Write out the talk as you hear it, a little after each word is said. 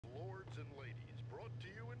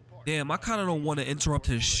Damn, I kind of don't want to interrupt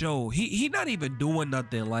his show. He not even doing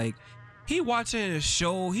nothing. Like, he watching his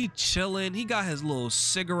show. He chilling. He got his little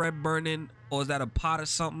cigarette burning. Or is that a pot or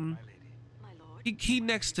something? He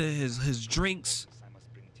next to his drinks.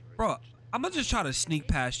 Bro, I'm gonna just try to sneak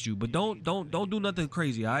past you, but don't do nothing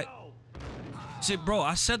crazy, all right? Shit, bro,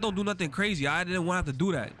 I said don't do nothing crazy. I didn't want to have to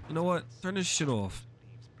do that. You know what? Turn this shit off.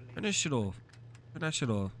 Turn this shit off. Turn that shit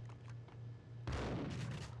off.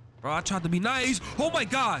 Bro, I tried to be nice. Oh my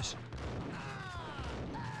gosh.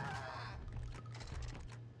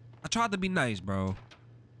 I tried to be nice, bro.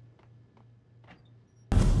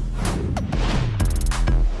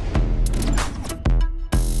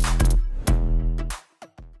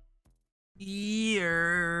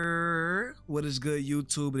 Yeah. What is good,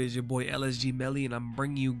 YouTube? It is your boy LSG Melly, and I'm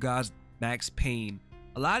bringing you guys Max Payne.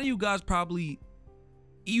 A lot of you guys probably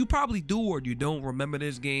do or you don't remember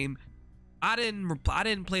this game. I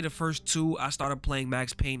didn't play the first two. I started playing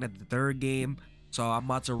Max Payne at the third game, so I'm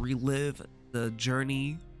about to relive the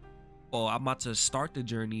journey, or I'm about to start the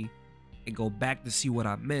journey and go back to see what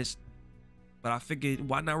I missed. But I figured,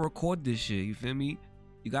 why not record this shit? You feel me?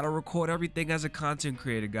 You gotta record everything as a content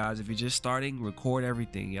creator, guys. If you're just starting, record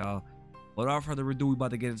everything, y'all. Without further ado, we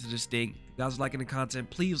about to get into this thing. If you guys are liking the content,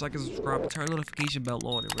 please like and subscribe and turn the notification bell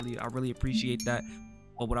on. I really appreciate that.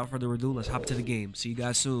 But without further ado, let's hop to the game. See you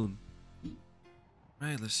guys soon.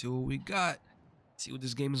 Alright, let's see what we got. See what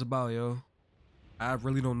this game is about, yo. I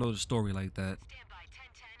really don't know the story like that. Stand by.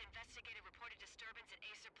 1010, investigated reported disturbance at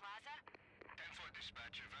Acer Plaza. 10-4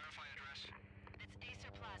 dispatcher, verify address. That's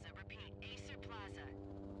Acer Plaza. Repeat, Acer Plaza.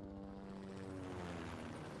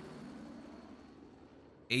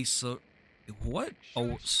 Acer, what?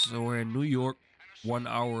 Oh, so we're in New York 1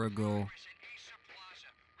 hour ago. Acer Plaza.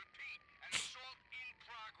 Repeat, an assault in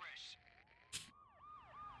progress.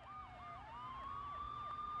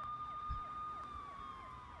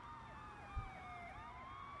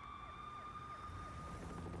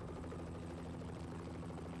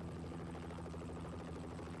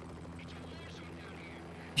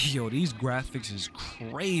 Yo, these graphics is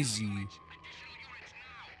crazy. Additional units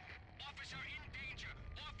now. Officer in danger.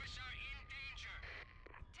 Officer in danger.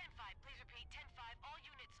 10-5, please repeat. 10-5, all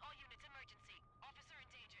units, emergency. Officer in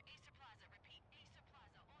danger. Acer Plaza. Repeat, Acer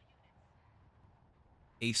Plaza, all units.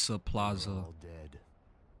 Acer Plaza. All dead.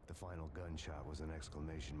 The final gunshot was an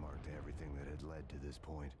exclamation mark to everything that had led to this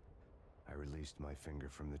point. I released my finger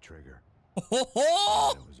from the trigger. And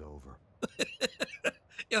it was over.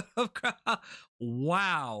 Yo,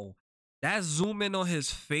 wow, that zoom in on his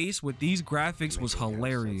face with these graphics was To make any kind of sense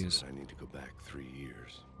hilarious. of it, I need to go back 3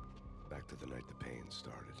 years. Back to the night the pain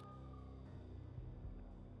started.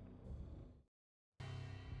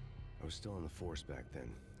 I was still in the force back then.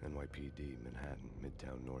 NYPD, Manhattan,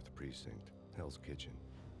 Midtown North Precinct, Hell's Kitchen.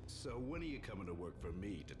 So when are you coming to work for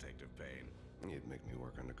me, Detective Payne? You'd make me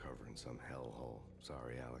work undercover in some hellhole.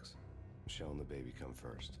 Sorry, Alex. Michelle and the baby come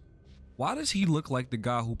first. Why does he look like the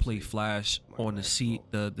guy who played Flash on the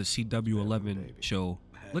CW11 show?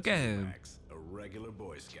 Look at him. Max, a regular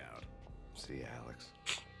Boy Scout. See, Alex.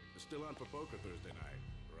 Still on for poker Thursday night,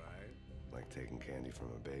 right? Like taking candy from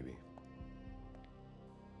a baby.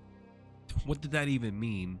 What did that even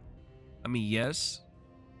mean? I mean, yes.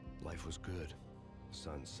 Life was good. The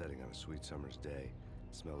sun setting on a sweet summer's day.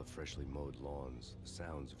 The smell of freshly mowed lawns. The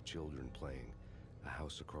sounds of children playing. A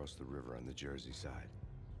house across the river on the Jersey side.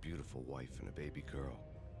 Beautiful wife and a baby girl.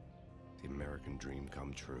 The American dream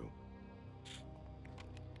come true.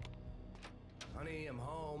 Honey, I'm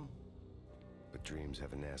home. But dreams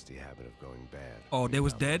have a nasty habit of going bad. Oh, they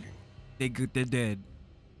was Not dead? looking. They're dead.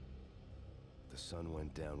 The sun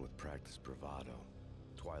went down with practiced bravado.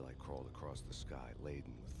 Twilight crawled across the sky,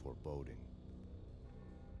 laden with foreboding.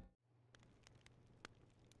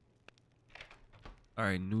 All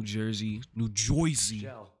right, New Jersey.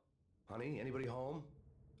 Michelle, honey, anybody home?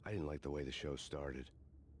 I didn't like the way the show started.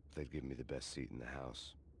 They'd give me the best seat in the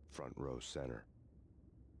house, front row center.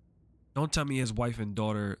 Don't tell me his wife and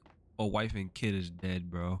daughter or wife and kid is dead,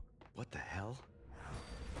 bro. What the hell?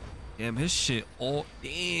 Damn, his shit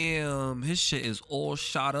is all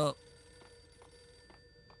shot up.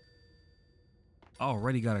 I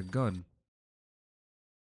already got a gun.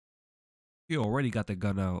 He already got the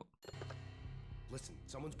gun out. Listen,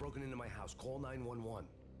 someone's broken into my house. Call 911.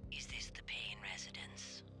 Is this the Payne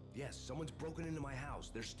residence? Yes, someone's broken into my house.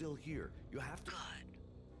 They're still here. You have to... Good.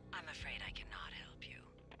 I'm afraid I cannot help you.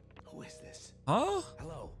 Who is this? Huh?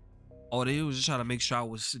 Hello? Oh, they was just trying to make sure I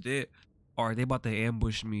was dead. Alright, they about to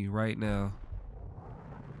ambush me right now.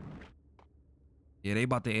 Yeah, they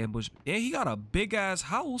about to ambush me. Yeah, he got a big ass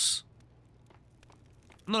house.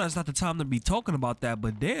 No, that's not the time to be talking about that,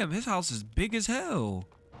 but damn, his house is big as hell.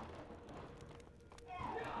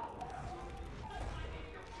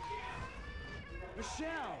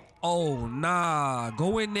 Michelle! Oh, nah.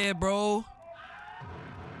 Go in there, bro.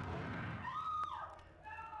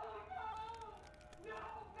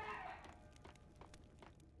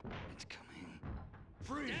 It's coming.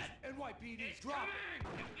 Freeze! NYPD, drop!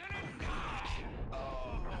 Let him go!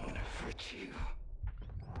 Oh, I'm gonna hurt you.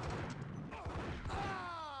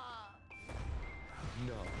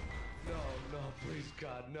 No. No, no, please,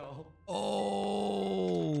 God, no.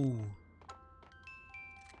 Oh.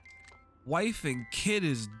 Wife and kid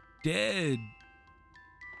is dead.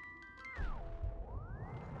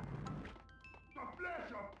 The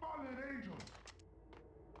flesh of fallen angels.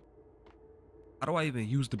 How do I even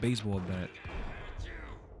use the baseball bat?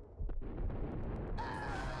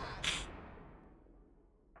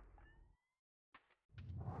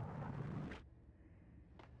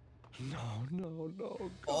 No, no, no.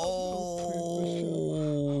 God, Oh.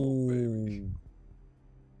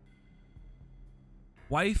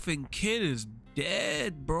 Wife and kid is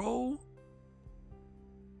dead, bro.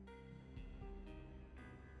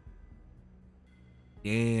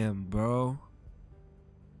 Damn, bro.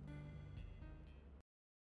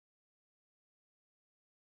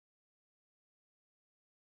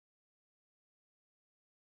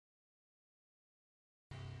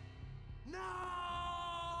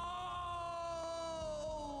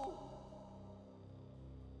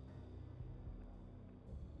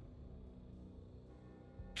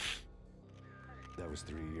 That was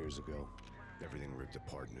 3 years ago. Everything ripped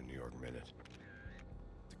apart in a New York minute.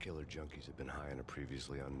 The killer junkies had been high on a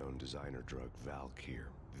previously unknown designer drug, Valkyr,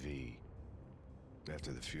 V.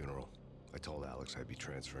 After the funeral, I told Alex I'd be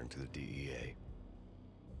transferring to the DEA.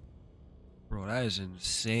 Bro, that is It took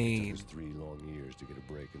insane. us 3 long years to get a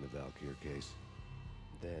break in the Valkyr case.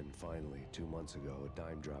 Then, finally, 2 months ago, a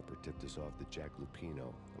dime dropper tipped us off that Jack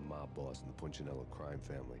Lupino, a mob boss in the Punchinello crime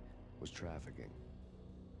family, was trafficking.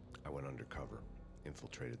 I went undercover,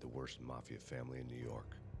 infiltrated the worst mafia family in New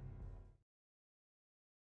York.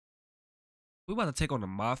 We about to take on the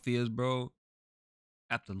mafias, bro.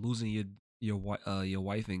 After losing your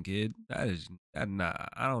wife and kid, nah.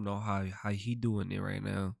 I don't know how he doing it right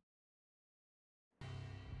now.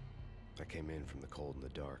 I came in from the cold and the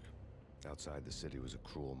dark. Outside the city was a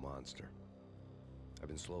cruel monster. I've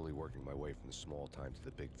been slowly working my way from the small time to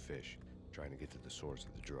the big fish, trying to get to the source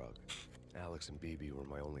of the drug. Alex and BB were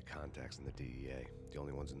my only contacts in the DEA, the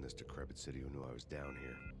only ones in this decrepit city who knew I was down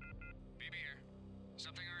here. BB here.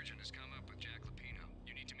 Something urgent has come up with Jack Lupino.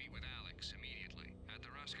 You need to meet with Alex immediately at the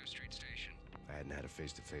Roscoe Street station. I hadn't had a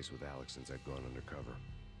face-to-face with Alex since I'd gone undercover.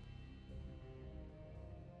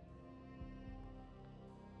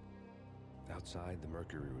 Outside, the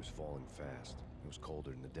mercury was falling fast. It was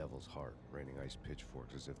colder than the devil's heart, raining ice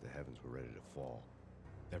pitchforks as if the heavens were ready to fall.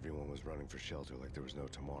 Everyone was running for shelter like there was no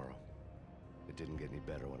tomorrow. It didn't get any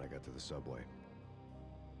better when I got to the subway.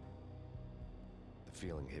 The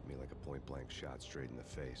feeling hit me like a point-blank shot straight in the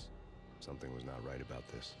face. Something was not right about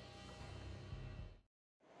this.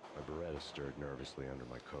 My Beretta stirred nervously under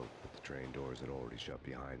my coat, but the train doors had already shut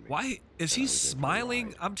behind me. Why is he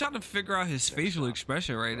smiling? I'm trying to figure out his facial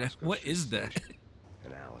expression right now. What is that?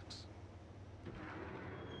 And Alex.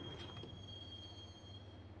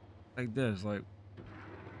 Like this, like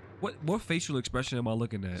what facial expression am I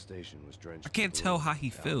looking The at? station was drenched I can't in tell blood. how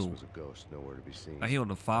he Alex feel. was a ghost, nowhere to be seen. Like he on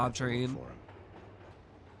the I 5 had to look train. for him.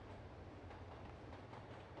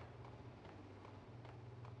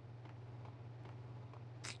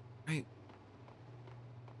 Right.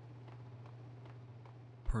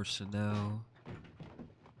 Personnel.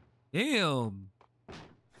 Damn.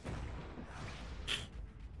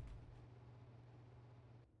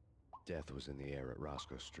 Death was in the air at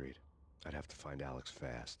Roscoe Street. I'd have to find Alex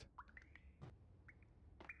fast.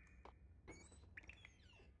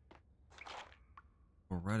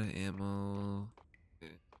 Beretta ammo. The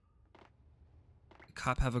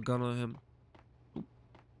cop have a gun on him.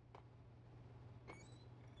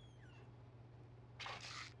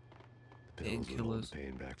 The pills would hold Painkillers. the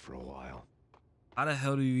pain back for a while. How the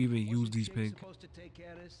hell do you even use these pink? Supposed to take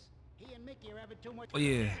care of this? He and Mickey are having too much. Oh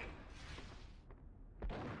yeah.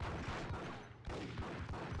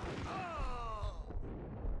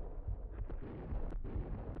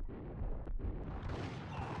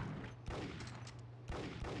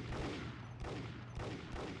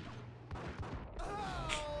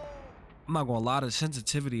 I'm not gonna lie, the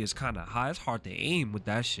sensitivity is kind of high. It's hard to aim with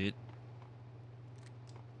that shit.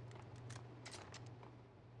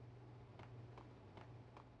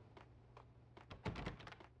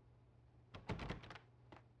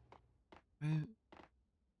 Man.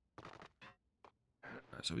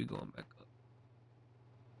 Alright, so we going back up.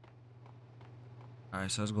 Alright,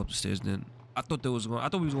 so let's go up the stairs then. I thought we was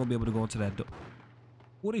gonna be able to go into that door.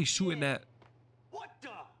 What are they shooting at? What the?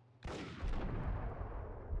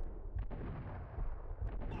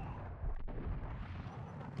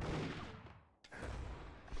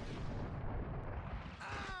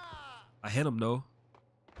 I hit him though.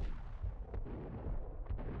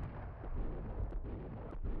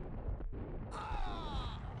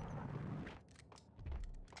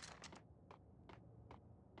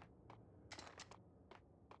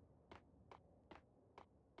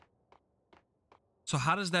 So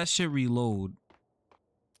how does that shit reload?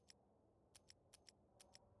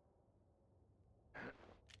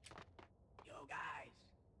 Yo, guys.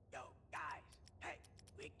 Hey,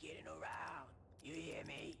 we're getting around. You hear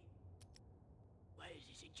me? What is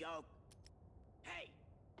this, a joke? Hey,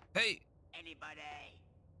 Hey. anybody?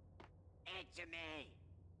 Answer me.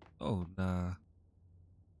 Oh nah.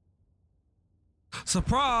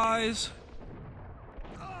 Surprise!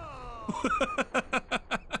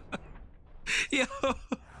 Yo.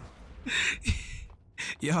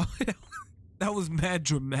 Yo, that was mad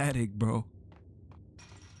dramatic, bro.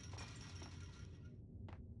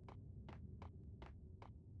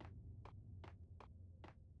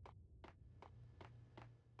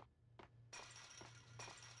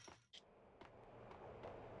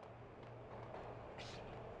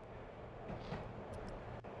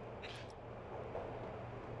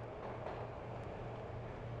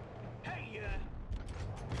 Hey,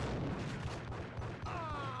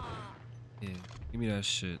 Yeah, give me that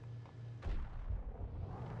shit.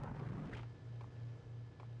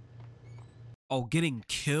 Oh, getting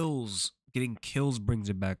kills. Getting kills brings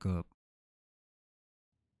it back up.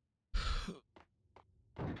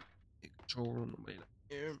 Control room, nobody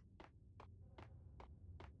there.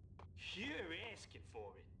 you're asking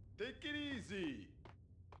for it. Take it easy.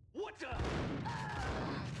 What the?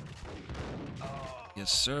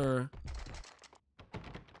 Yes, sir.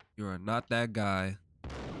 You are not that guy.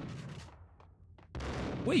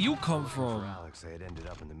 Where you come For from? Alex, they had ended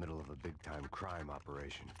up in the middle of a big-time crime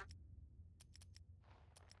operation.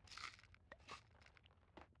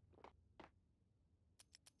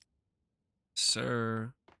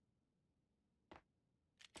 Sir.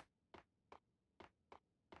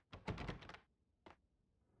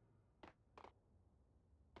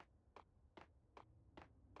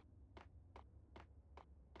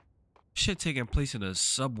 Shit taking place in a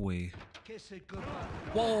subway. Kiss it goodbye.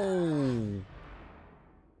 Whoa.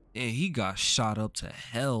 And he got shot up to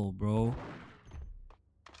hell, bro.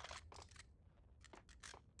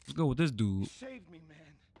 Let's go with this dude. Save me, man.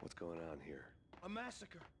 What's going on here? A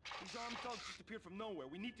massacre. These armed thugs just appeared from nowhere.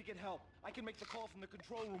 We need to get help. I can make the call from the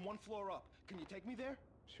control room 1 floor up. Can you take me there?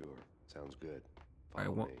 Sure, sounds good. All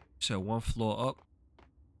Follow right, me. so 1 floor up.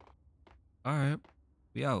 All right,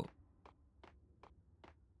 we out.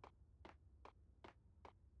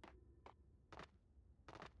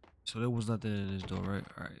 So there was nothing in this door, right?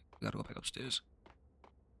 All right, we gotta go back upstairs.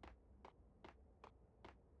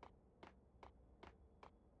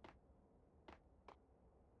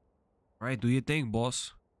 All right, do your thing,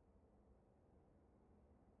 boss.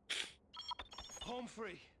 Home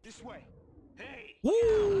free. This way. Hey,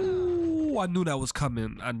 Woo! I knew that was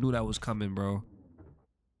coming. I knew that was coming, bro.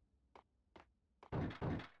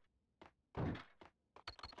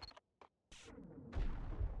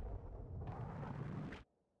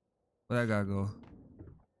 Where'd that guy go?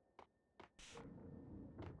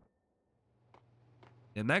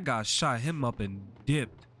 And that guy shot him up and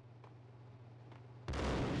dipped.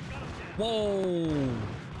 Whoa!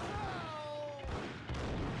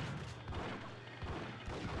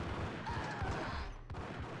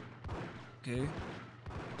 Okay.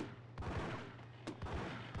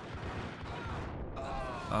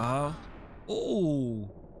 Uh-huh. Oh.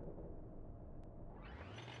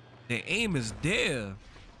 The aim is there.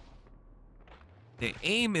 The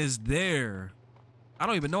aim is there. I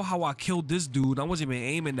don't even know how I killed this dude. I wasn't even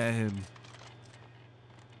aiming at him.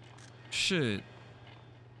 Shit.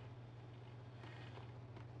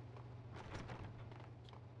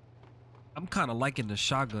 I'm kind of liking the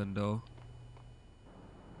shotgun though.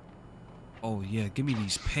 Oh yeah, give me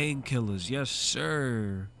these painkillers. Yes,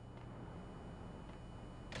 sir.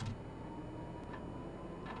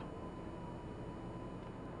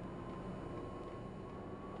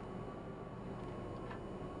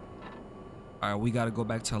 All right, we got to go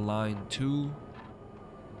back to line 2.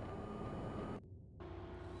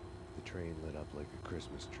 The train lit up like a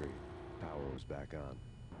Christmas tree. Power was back on.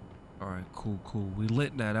 All right, cool, cool. We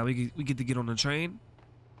lit now. Now we get to get on the train.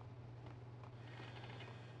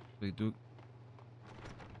 Wait, dude.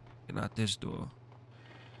 Get out this door.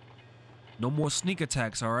 No more sneak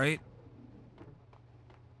attacks, all right?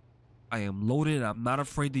 I am loaded. I'm not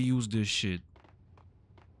afraid to use this shit.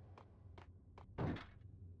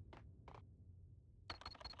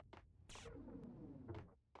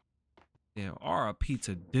 Yeah, RIP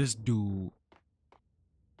to this dude.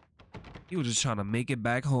 He was just trying to make it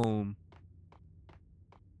back home.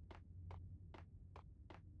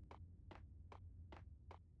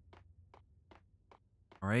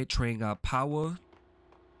 All right, train got power.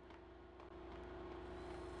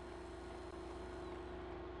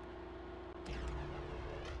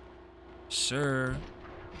 Sure.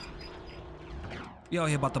 We out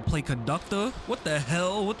here about to play conductor? What the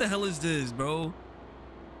hell? What the hell is this, bro?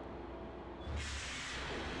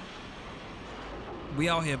 We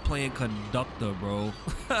out here playing conductor, bro.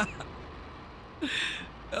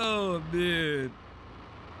 Oh, man.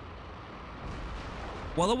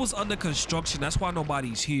 Well, it was under construction. That's why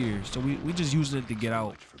nobody's here. So we just using it to get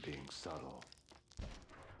out. For being subtle.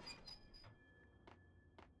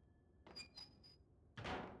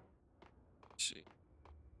 Shit.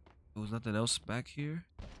 There was nothing else back here.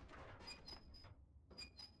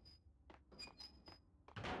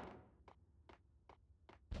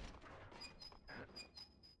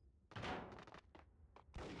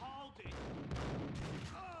 Hold it.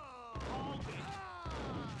 Hold it.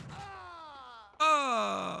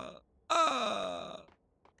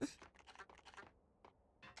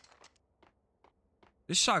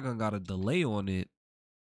 This shotgun got a delay on it.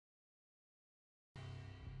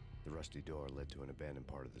 The rusty door led to an abandoned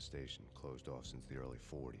part of the station, closed off since the early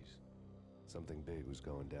 40s. Something big was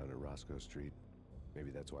going down at Roscoe Street.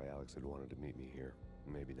 Maybe that's why Alex had wanted to meet me here.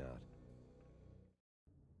 Maybe not.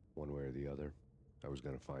 One way or the other, I was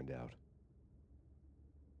gonna find out.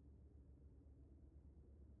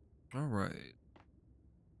 All right.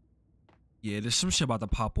 Yeah, there's some shit about to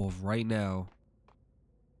pop off right now.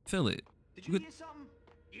 Feel it. Did you hear something?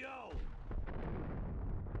 Yo!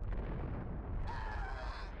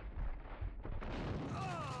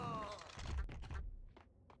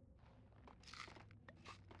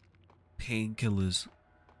 Painkillers.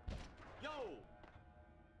 Yo!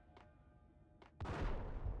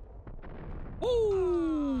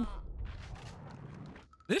 Ooh.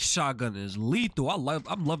 This shotgun is lethal.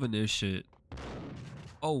 I'm loving this shit.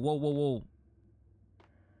 Oh, whoa, whoa, whoa.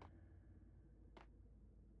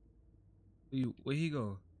 Where he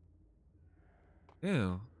go?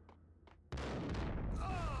 Damn.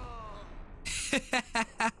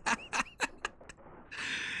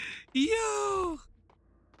 Yo.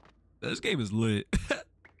 This game is lit. I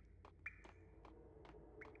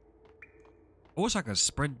wish I could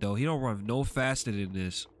sprint though. He don't run no faster than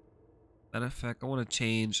this. Matter of fact, I want to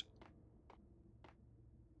change.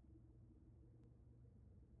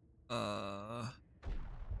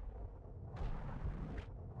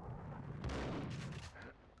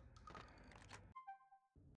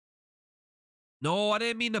 No, I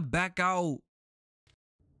didn't mean to back out.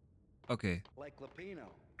 Okay. Like Lapino.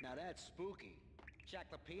 Now that's spooky. Jack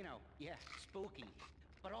Lapino. Yeah, spooky.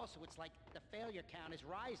 But also, it's like the failure count is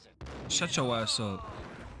rising. Shut your ass up.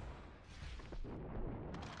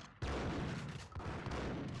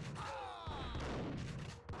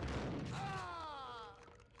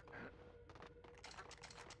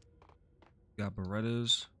 Got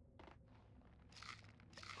Berettas.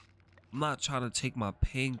 I'm not trying to take my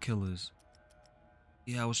painkillers.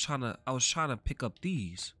 Yeah, I was trying to pick up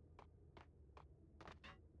these.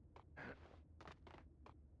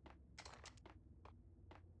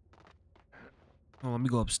 Oh, let me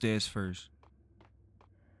go upstairs first.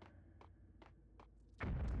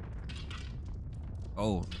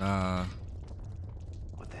 Oh, nah.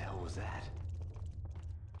 What the hell was that?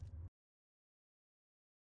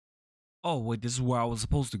 Oh, wait, this is where I was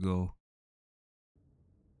supposed to go.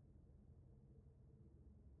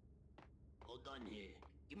 Hold on here.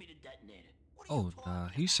 Give me the detonator. Oh, nah,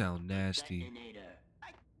 he sound nasty. Detonator.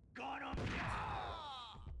 I got him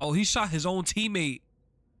down! Oh, he shot his own teammate.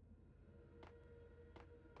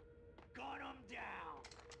 Got him down!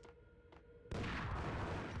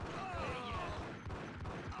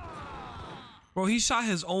 Bro, he shot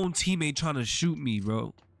his own teammate trying to shoot me,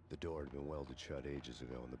 bro. The door had been welded shut ages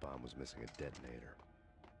ago and the bomb was missing a detonator.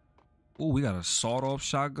 Oh, we got a sawed-off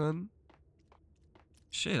shotgun.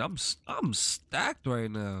 Shit, I'm stacked right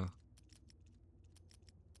now.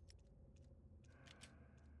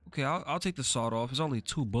 Okay, I'll take the sawed-off. It's only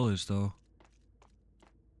 2 bullets though.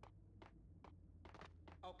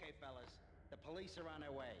 Okay, fellas. The police are on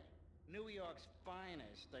their way. New York's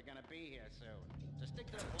finest. They're gonna be here soon. So stick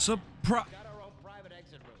to the plan. Surprise! Got our own private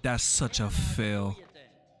exit route. That's such a fail. Do your thing.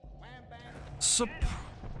 Wham, bam.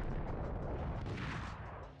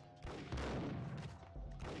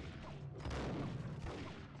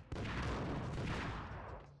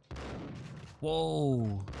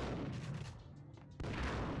 Whoa.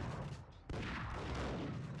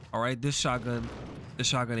 All right, this shotgun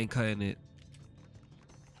ain't cutting it.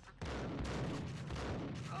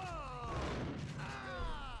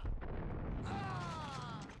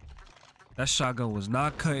 That shotgun was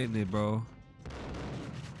not cutting it, bro.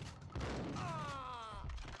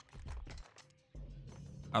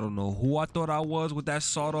 I don't know who I thought I was with that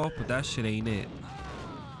sawed off, but that shit ain't it.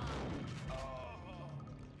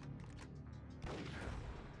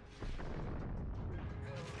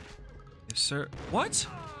 Yes, sir. What?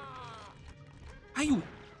 How you?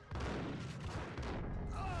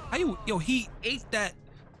 Yo, he ate that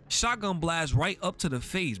shotgun blast right up to the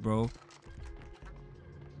face, bro.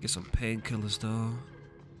 Get some painkillers, though.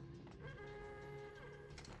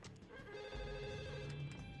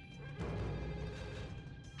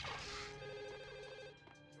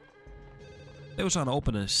 They were trying to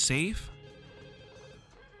open a safe.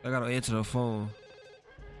 I gotta answer the phone.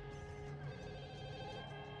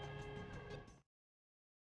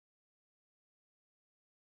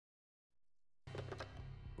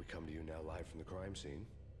 We come to you now live from the crime scene.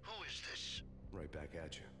 Who is this? Right back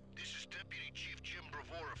at you. This is Deputy Chief Jim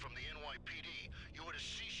Bravura from the NYPD. You are to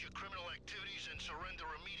cease your criminal activities and surrender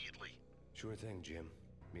immediately. Sure thing, Jim.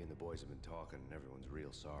 Me and the boys have been talking, and everyone's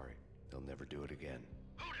real sorry. They'll never do it again.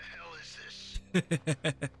 Who the hell is this?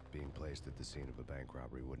 Being placed at the scene of a bank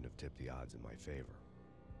robbery wouldn't have tipped the odds in my favor.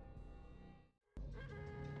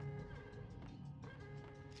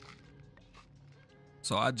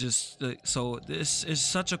 So I just, so this is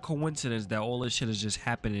such a coincidence that all this shit is just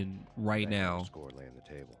happening right now. Score lay on the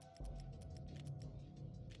table.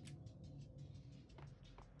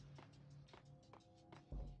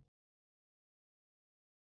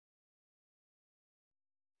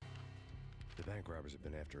 The bank robbers have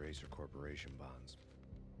been after Acer Corporation bonds.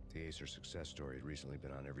 The Acer success story had recently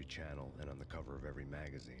been on every channel and on the cover of every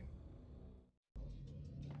magazine.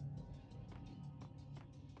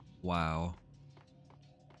 Wow.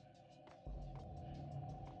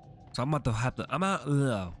 So I'm about to have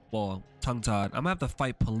to, well, tongue-tied. I'm gonna have to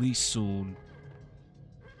fight police soon.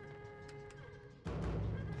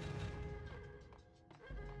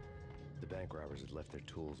 The bank robbers had left their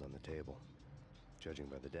tools on the table. Judging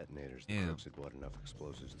by the detonators, the Yeah. crooks had bought enough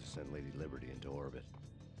explosives to send Lady Liberty into orbit.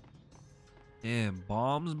 Damn,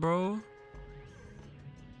 bombs, bro.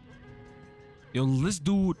 Yo, this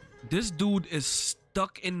dude is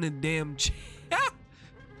stuck in the damn chair.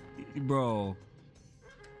 Bro.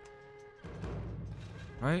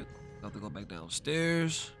 Right? Have to go back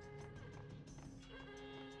downstairs.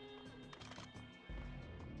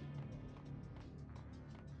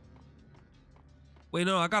 Wait,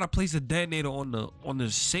 no, I gotta place a detonator on the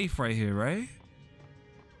safe right here, right?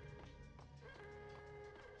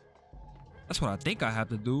 That's what I think I have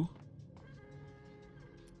to do.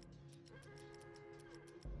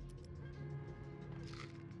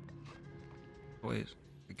 Wait,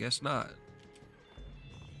 I guess not.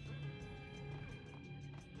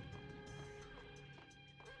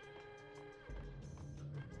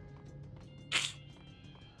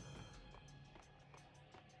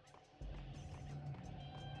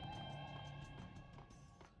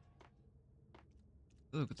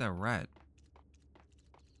 Look at that rat.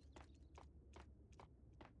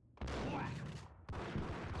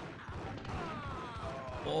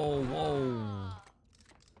 Whoa, whoa.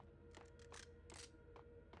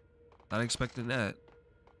 Not expecting that.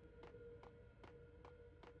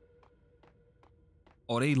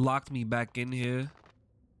 Oh, they locked me back in here.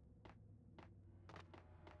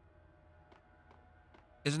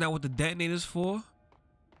 Isn't that what the detonator's for?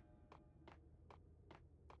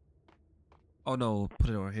 Oh no, put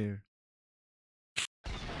it on here.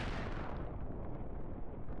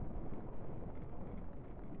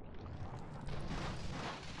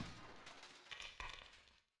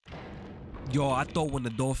 Yo, I thought when the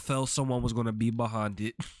door fell, someone was gonna be behind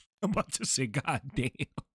it. I'm about to say, God damn.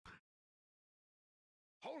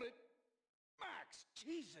 Hold it! Max!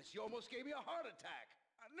 Jesus, you almost gave me a heart attack!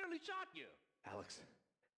 I nearly shot you! Alex,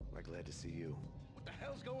 I'm glad to see you. What the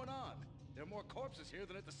hell's going on? There are more corpses here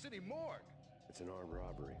than at the city morgue. It's an armed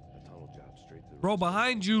robbery, a tunnel job straight to the Bro,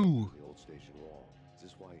 behind you. The old station wall. Is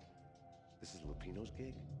this why? This is Lupino's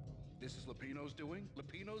gig? This is Lupino's doing?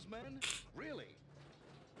 Lupino's men? Really?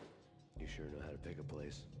 You sure know how to pick a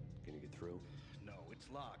place? Can you get through? No, it's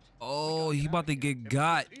locked. Oh, We he gotta about to out of here. get If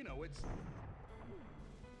got. it's Lupino, it's...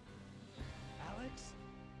 Alex?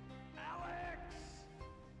 Alex!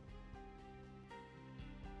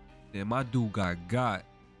 Yeah, my dude got.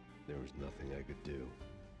 There was nothing I could do.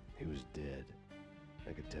 He was dead.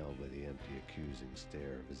 I could tell by the empty, accusing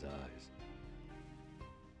stare of his eyes.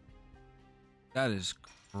 That is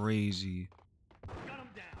crazy. Got him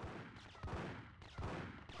down.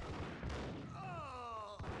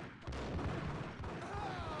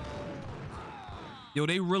 Yo,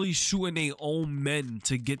 they really shooting their own men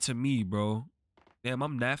to get to me, bro. Damn,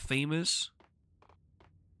 I'm that famous.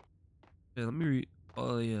 Yeah, let me read.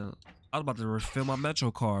 Oh yeah, I was about to refill my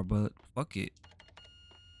Metro card, but fuck it.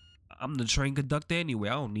 I'm the train conductor anyway.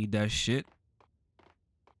 I don't need that shit.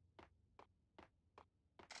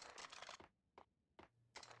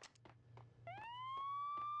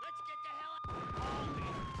 Let's get the hell out.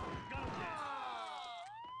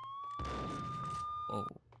 Whoa.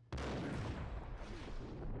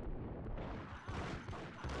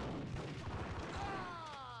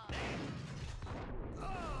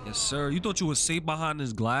 Yes, sir. You thought you were safe behind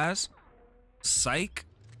this glass? Psych.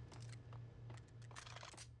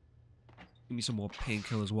 Give me some more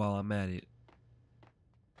painkillers while I'm at it.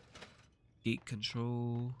 Gate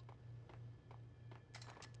control.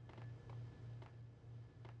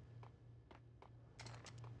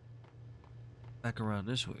 Back around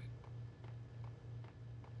this way.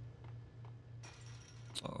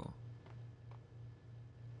 Oh.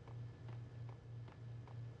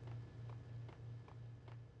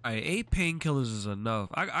 Alright, 8 painkillers is enough.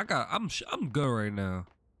 I'm good right now.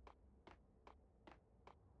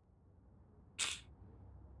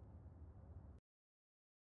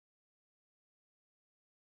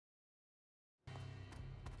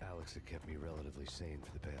 Alex had kept me relatively sane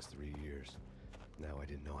for the past 3 years. Now I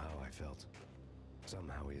didn't know how I felt.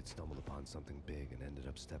 Somehow he had stumbled upon something big and ended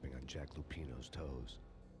up stepping on Jack Lupino's toes.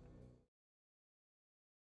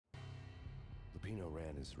 Lupino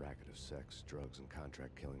ran his racket of sex, drugs, and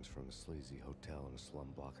contract killings from a sleazy hotel in a slum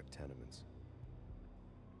block of tenements.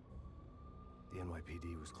 The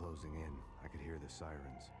NYPD was closing in. I could hear the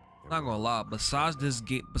sirens. Not gonna lie, besides this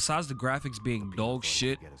game, besides the graphics being dog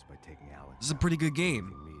shit, this is a pretty good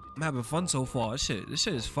game. I'm having fun so far. This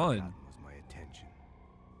shit is fun.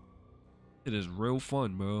 It is real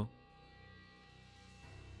fun, bro.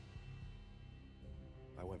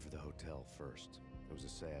 I went for the hotel first. It was a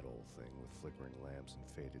sad old thing with flickering lamps and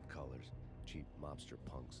faded colors, cheap mobster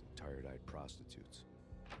punks and tired-eyed prostitutes.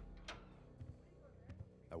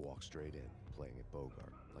 I walked straight in, playing at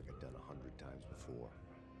Bogart, like I'd done 100 times before.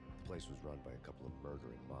 The place was run by a couple of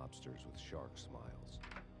murdering mobsters with shark smiles.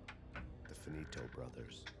 The Finito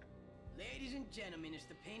brothers. Ladies and gentlemen, it's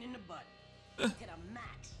the pain in the butt. To the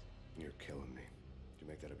max. You're killing me. Did you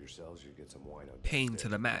make that up yourselves or you get some wine on Pain to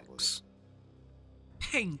the max.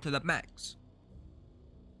 Pain to the max.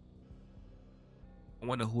 I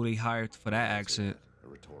wonder who they hired for that accent. A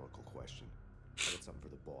rhetorical question. I got something for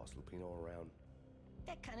the boss. Lupino around?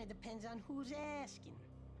 That kind of depends on who's asking.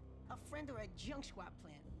 A friend or a junk squad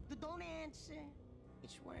plan. Don't answer.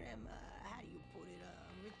 It's one of them, how do you put it,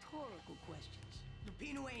 rhetorical questions.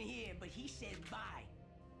 Lupino ain't here, but he said bye.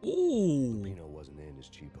 Ooh. Lupino wasn't in his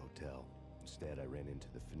cheap hotel. Instead, I ran into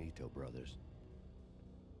the Finito brothers.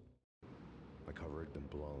 My cover had been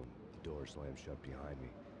blown. The door slammed shut behind me.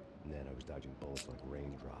 And then I was dodging bullets like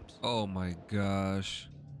raindrops. Oh my gosh.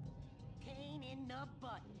 Pain in the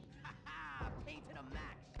butt. Ha ha! Pain to the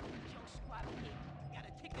max. Junk squad pig. Got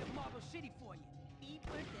a ticket to Marble City for you.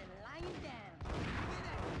 Deeper than lying down.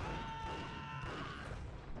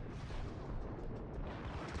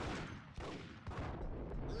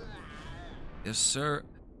 Yes, sir.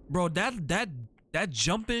 Bro, that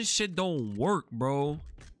jumping shit don't work, bro.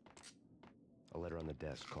 A letter on the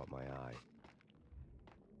desk caught my eye.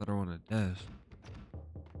 Letter on the desk.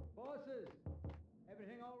 Bosses,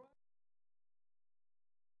 everything all right?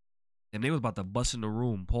 And they was about to bust in the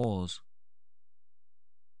room. Pause.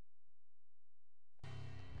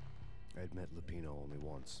 I'd met Lupino only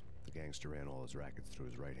once. The gangster ran all his rackets through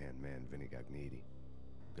his right-hand man, Vinny Gognitti.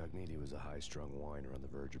 Gognitti was a high-strung whiner on the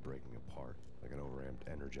verge of breaking apart, like an overamped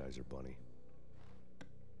Energizer bunny.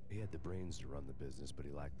 He had the brains to run the business, but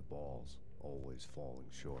he lacked the balls, always falling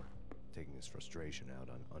short, taking his frustration out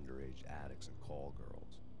on underage addicts and call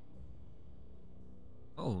girls.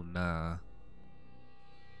 Oh, nah.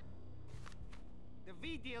 The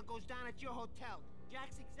V deal goes down at your hotel.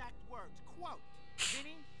 Jack's exact words, quote,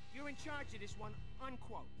 Vinny, you're in charge of this one,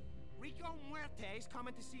 unquote. Rico Muerte's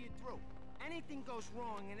coming to see it through. Anything goes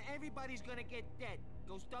wrong and everybody's gonna get dead.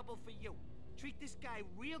 Goes double for you. Treat this guy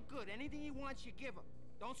real good. Anything he wants, you give him.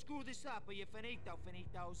 Don't screw this up or you're finito,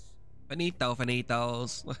 finitos.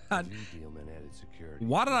 Finitos. Dealman added security.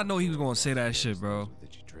 Why did I know he was gonna say that shit, bro? With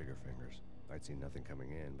itchy trigger fingers. I'd seen nothing coming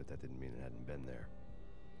in, but that didn't mean it hadn't been there.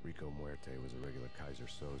 Rico Muerte was a regular Kaiser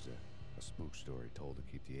Soze, a spook story told to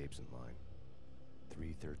keep the apes in line.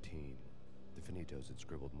 313. The Finitos had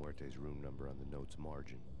scribbled Muerte's room number on the note's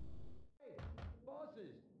margin. Hey,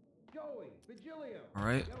 bosses, Joey, Vigilio. All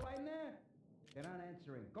right. You're right in there? They're not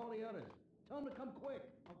answering. Call the others. Tell them to come quick.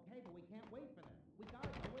 Okay, but we can't wait for them. We gotta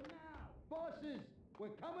go in now. Bosses, we're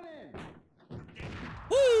coming in.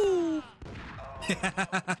 Woo!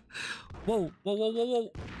 Whoa, whoa, whoa, whoa,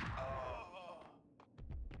 whoa.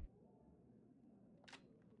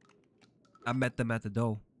 I met them at the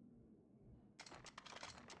door.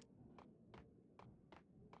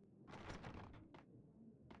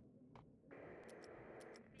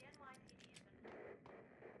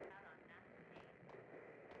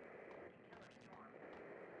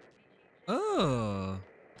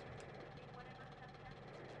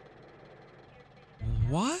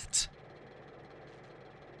 What?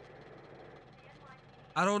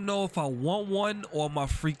 I don't know if I want one or am I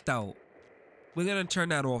freaked out. We're gonna turn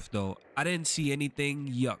that off though. I didn't see anything.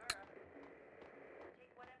 Yuck.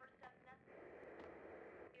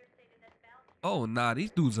 Oh nah,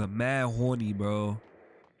 these dudes are mad horny, bro.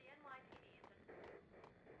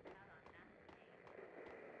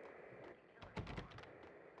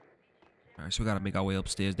 Alright, so we gotta make our way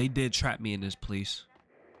upstairs. They did trap me in this place.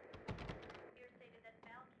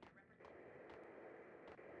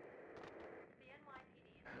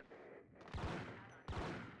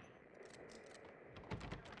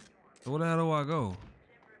 Where the hell do I go?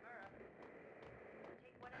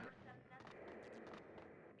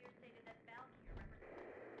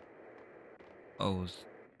 Oh,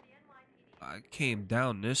 I came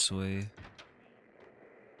down this way.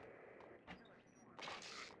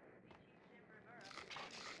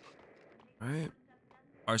 Alright.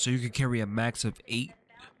 Alright, so you can carry a max of 8.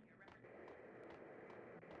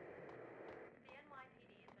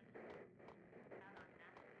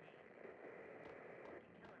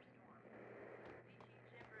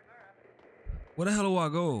 Where the hell do I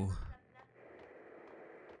go?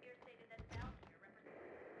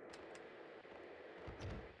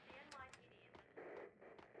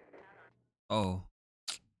 Oh.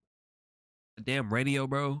 The damn radio,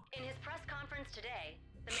 bro. In his press conference today,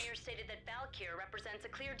 the mayor stated that Valkyr represents a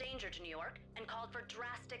clear danger to New York and called for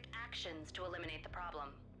drastic actions to eliminate the problem.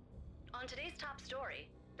 On today's top story,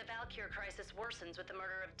 the Valkyr crisis worsens with the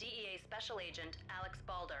murder of DEA Special Agent Alex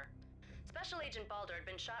Balder. Special Agent Balder had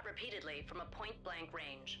been shot repeatedly from a point-blank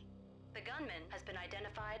range. The gunman has been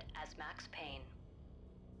identified as Max Payne.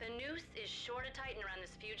 The noose is sure to tighten around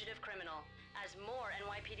this fugitive criminal as more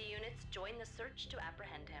NYPD units join the search to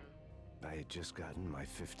apprehend him. I had just gotten my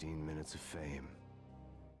 15 minutes of fame.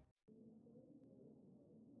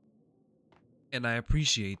 And I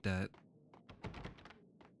appreciate that.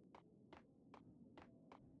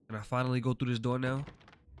 Can I finally go through this door now?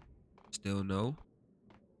 Still no.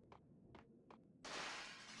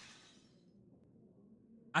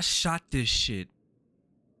 I shot this shit.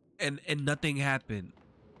 And nothing happened.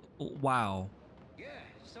 Wow. Yeah,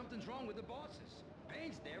 something's wrong with the bosses.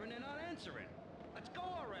 Payne's there and they're not answering. Let's go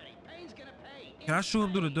already. Payne's gonna pay. Can I shoot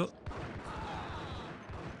him through the door?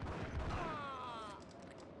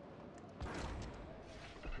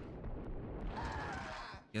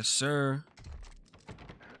 Yes, sir.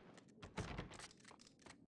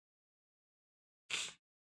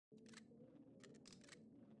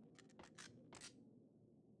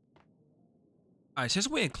 Alright, since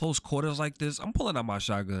we're in close quarters like this, I'm pulling out my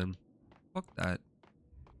shotgun. Fuck that.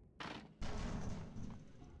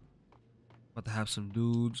 About to have some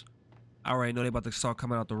dudes. I already know they about to start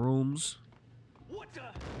coming out the rooms. What the?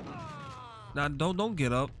 Nah, don't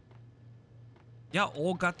get up. Y'all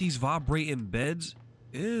all got these vibrating beds.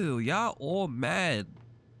 Ew, y'all all mad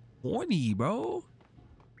horny, bro.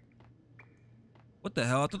 What the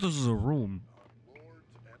hell? I thought this was a room.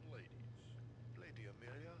 Lords and ladies, Lady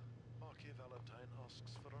Amelia, Marquis Valentine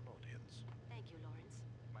asks for an audience. Thank you, Lawrence.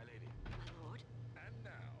 My lady. My lord. And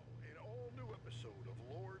now, an all-new episode of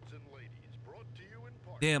Lords and Ladies, brought to you in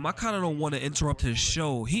part. Damn, I kind of don't want to interrupt his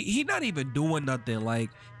show. He not even doing nothing. Like,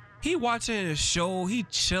 he watching his show. He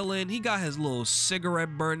chilling. He got his little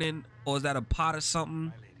cigarette burning. Or is that a pot or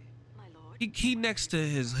something? My lord. He next to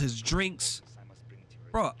his drinks.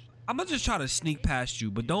 Bro, I'm gonna just try to sneak past you,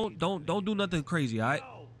 but don't do nothing crazy, alright?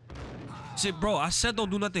 Shit, bro, I said don't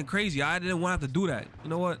do nothing crazy. I didn't want to have to do that. You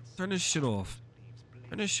know what? Turn this shit off.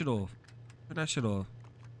 Turn this shit off. Turn that shit off.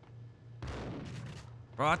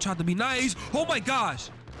 Bro, I tried to be nice. Oh my gosh.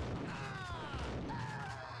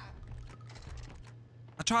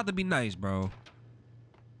 I tried to be nice, bro.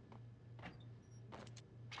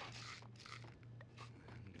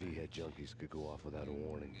 V-head junkies could go off without a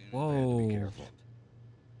warning. Whoa. I had to be careful.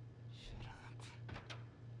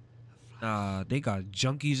 Nah, they got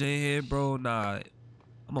junkies in here, bro. Nah,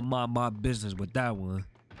 I'm gonna mind my business with that one.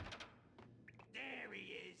 There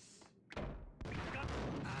he is.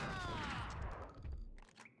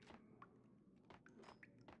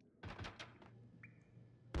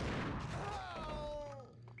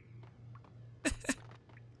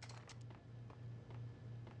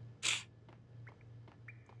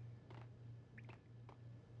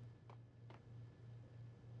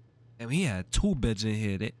 And he had 2 beds in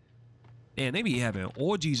here. Damn, they be having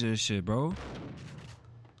orgies and shit, bro.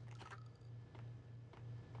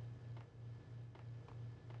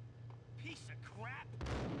 Piece of crap.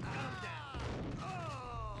 Calm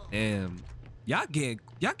down. Damn. Y'all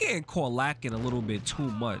getting caught lacking a little bit too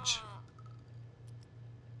much.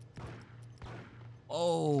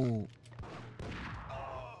 Oh.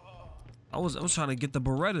 I was trying to get the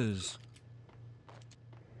Berettas.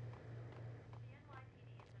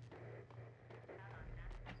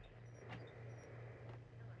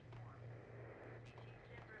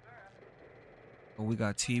 Oh, we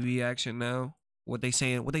got TV action now. What they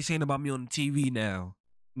saying about me on the TV now?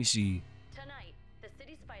 Let me see. Tonight, the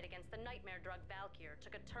city's fight against the nightmare drug Valkyr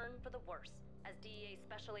took a turn for the worse, as DEA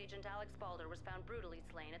Special Agent Alex Balder was found brutally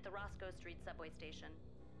slain at the Roscoe Street subway station.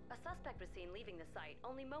 A suspect was seen leaving the site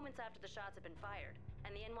only moments after the shots had been fired,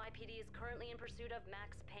 and the NYPD is currently in pursuit of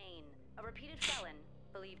Max Payne, a repeated felon,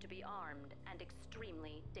 believed to be armed and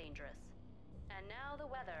extremely dangerous. And now the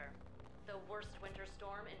weather. The worst winter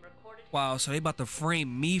storm in recorded... Wow, so they about to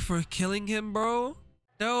frame me for killing him, bro?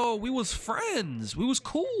 No, we was friends. We was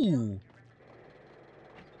cool.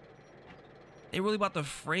 They really about to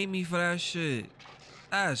frame me for that shit.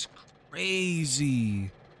 That's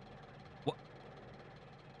crazy. What?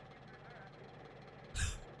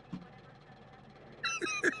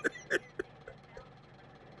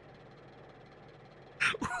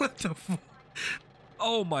 What the fuck?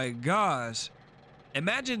 Oh my gosh.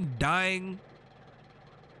 Imagine dying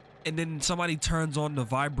and then somebody turns on the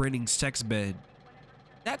vibrating sex bed.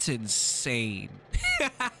 That's insane.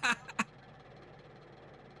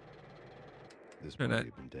 This party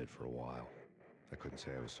had been dead for a while. I couldn't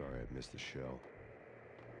say I was sorry I'd missed the show.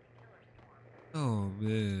 Oh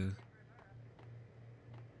man.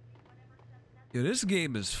 Yo, this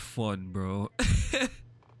game is fun, bro.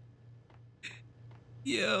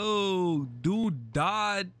 Yo, dude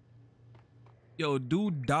died. Yo,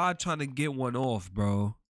 dude died trying to get one off,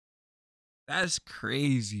 bro. That's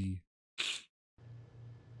crazy.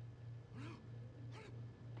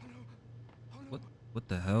 What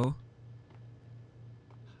the hell?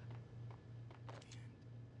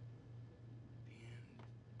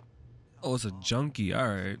 Oh, it's a junkie. All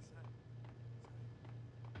right.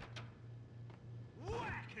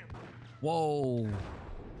 Whoa.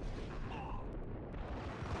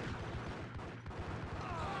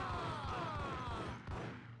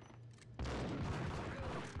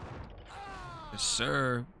 Yes,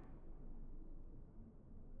 sir.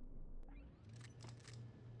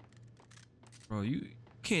 Bro, you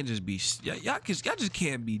can't just be y'all just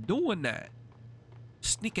can't be doing that.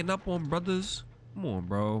 Sneaking up on brothers. Come on,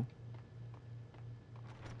 bro.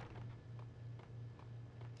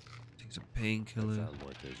 Take some painkiller. I found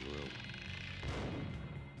Muerte's room.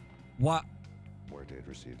 What? Muerte had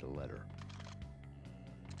received a letter.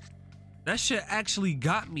 That shit actually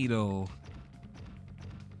got me though.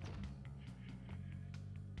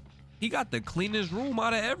 He got the cleanest room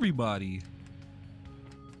out of everybody.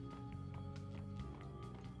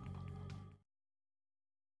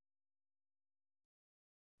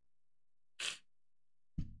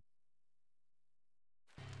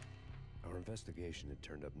 Our investigation had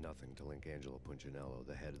turned up nothing to link Angelo Punchinello,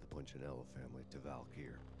 the head of the Punchinello family, to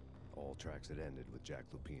Valkyr. All tracks had ended with Jack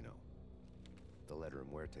Lupino. The letter in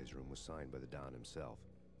Muerte's room was signed by the Don himself.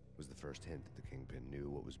 It was the first hint that the Kingpin knew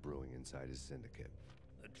what was brewing inside his syndicate.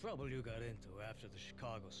 The trouble you got into after the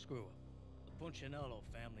Chicago screw-up. The Punchinello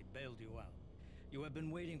family bailed you out. You have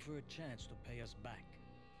been waiting for a chance to pay us back.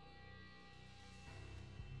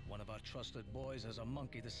 One of our trusted boys has a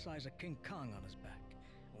monkey the size of King Kong on his back.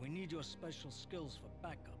 We need your special skills for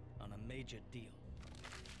backup on a major deal.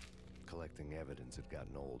 Collecting evidence had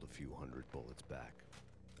gotten old a few hundred bullets back.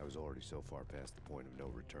 I was already so far past the point of no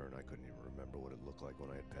return, I couldn't even remember what it looked like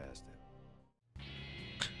when I had passed it.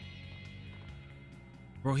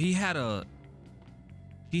 Bro, he had a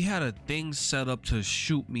thing set up to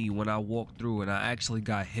shoot me when I walked through, and I actually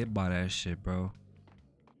got hit by that shit, bro.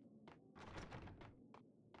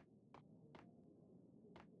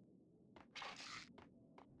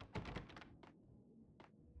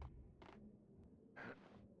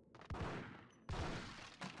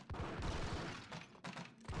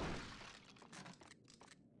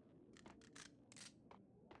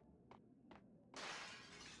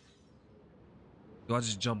 Do I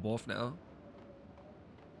just jump off now?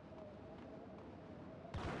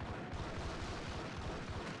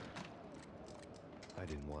 I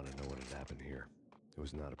didn't want to know what had happened here. It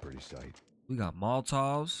was not a pretty sight. We got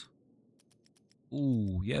Molotovs.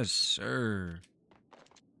 Ooh, yes, sir.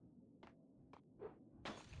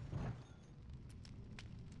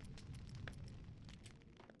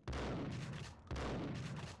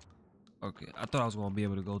 Okay, I thought I was gonna be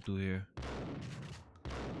able to go through here.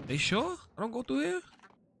 They sure I don't go through here?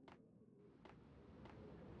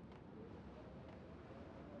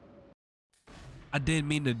 I didn't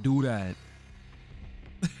mean to do that.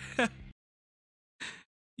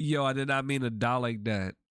 Yo, I did not mean to die like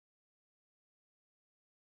that.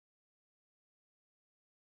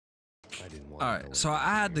 Alright, so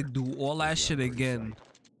I had to do all that shit again.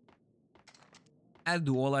 I had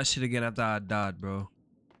to do all that shit again after I died, bro.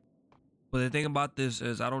 But the thing about this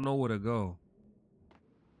is I don't know where to go.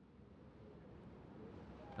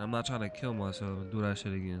 I'm not trying to kill myself and do that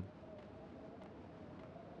shit again.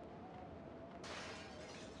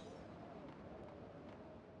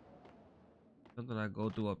 Something I go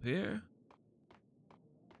through up here?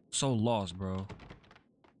 So lost, bro.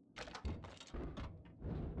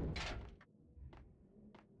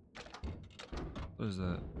 What is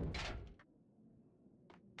that?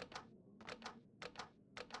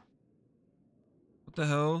 What the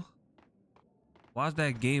hell? Why is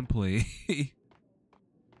that gameplay?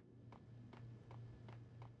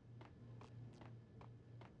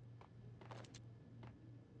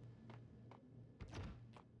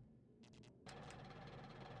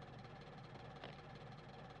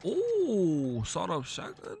 Oh, sawed-off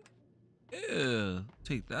shotgun? Yeah,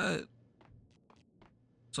 take that.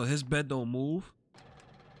 So his bed don't move?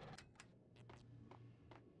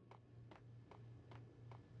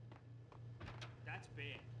 That's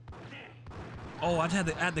bad. Oh, I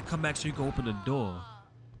had to come back so you can open the door.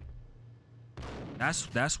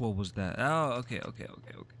 That's what was that. Oh, okay.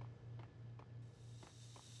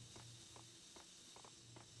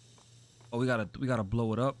 Oh, we gotta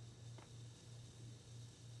blow it up.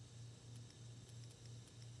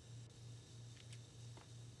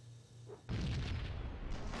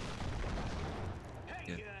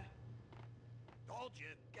 Hey, told you.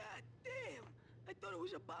 God damn! I thought it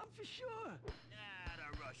was a bomb for sure. Nah, the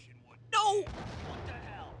Russian would. No! What the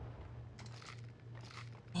hell?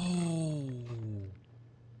 Oh.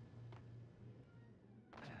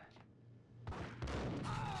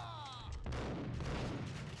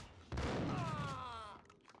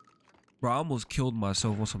 Bro, I almost killed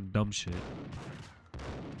myself on some dumb shit.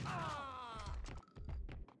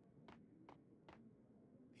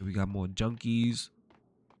 Here we got more junkies.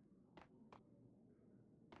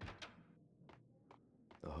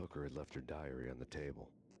 The hooker had left her diary on the table.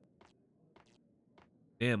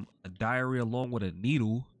 Damn, a diary along with a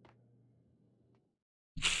needle.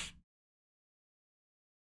 The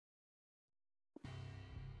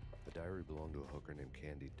diary belonged to a hooker named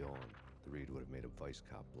Candy Dawn. The read would have made a vice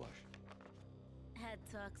cop blush. Had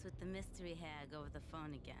talks with the mystery hag over the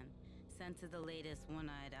phone again. Sent to the latest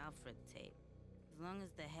One-Eyed Alfred tape. As long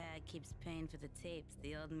as the hag keeps paying for the tapes,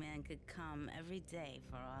 the old man could come every day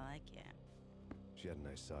for all I care. She had a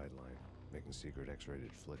nice sideline, making secret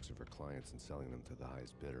X-rated flicks of her clients and selling them to the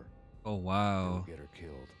highest bidder. Oh, wow. Get her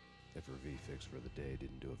killed if her V-fix for the day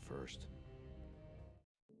didn't do it first.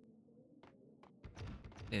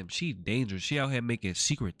 Damn, she dangerous. She out here making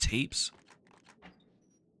secret tapes.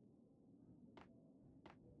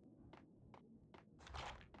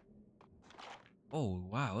 Oh,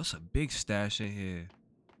 wow. That's a big stash in here.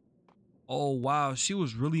 Oh, wow. She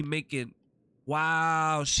was really making...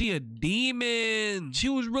 Wow. She a demon. She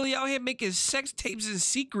was really out here making sex tapes in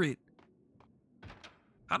secret.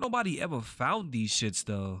 How nobody ever found these shits,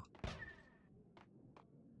 though?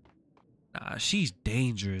 Nah, she's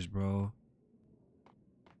dangerous, bro.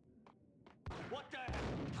 What the hell?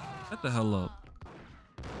 Shut the hell up.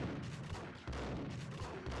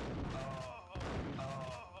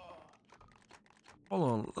 Hold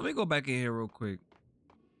on, let me go back in here real quick.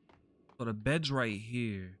 So the bed's right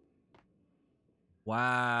here.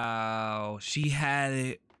 Wow, she had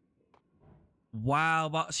it.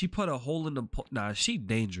 Wow, she put a hole in the... Nah, she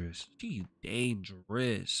dangerous. She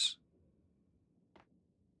dangerous.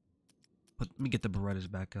 But let me get the Berettas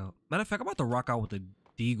back out. Matter of fact, I'm about to rock out with the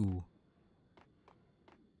Deagle.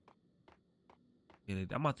 Yeah,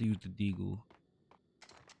 I'm about to use the Deagle.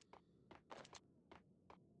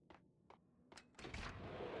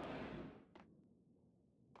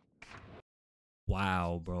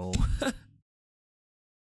 Wow, bro.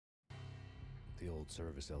 The old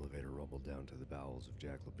service elevator rumbled down to the bowels of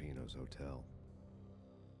Jack Lupino's hotel.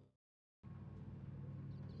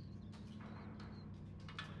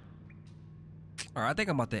 All right, I think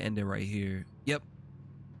I'm about to end it right here. Yep.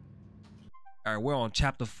 All right, we're on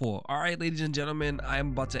chapter 4. All right, ladies and gentlemen, I'm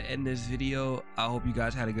about to end this video. I hope you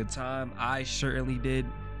guys had a good time. I certainly did.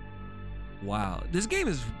 Wow, this game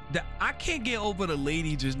is... I can't get over the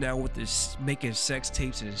lady just now with this making sex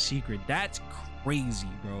tapes in secret. That's crazy,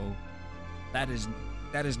 bro. That is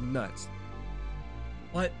That is nuts.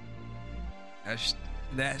 But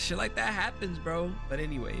that shit like that happens, bro. But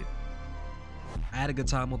anyway, I had a good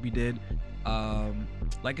time. Hope you did.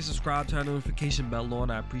 Like and subscribe, turn the notification bell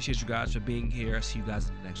on. I appreciate you guys for being here. I'll see you guys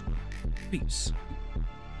in the next one. Peace.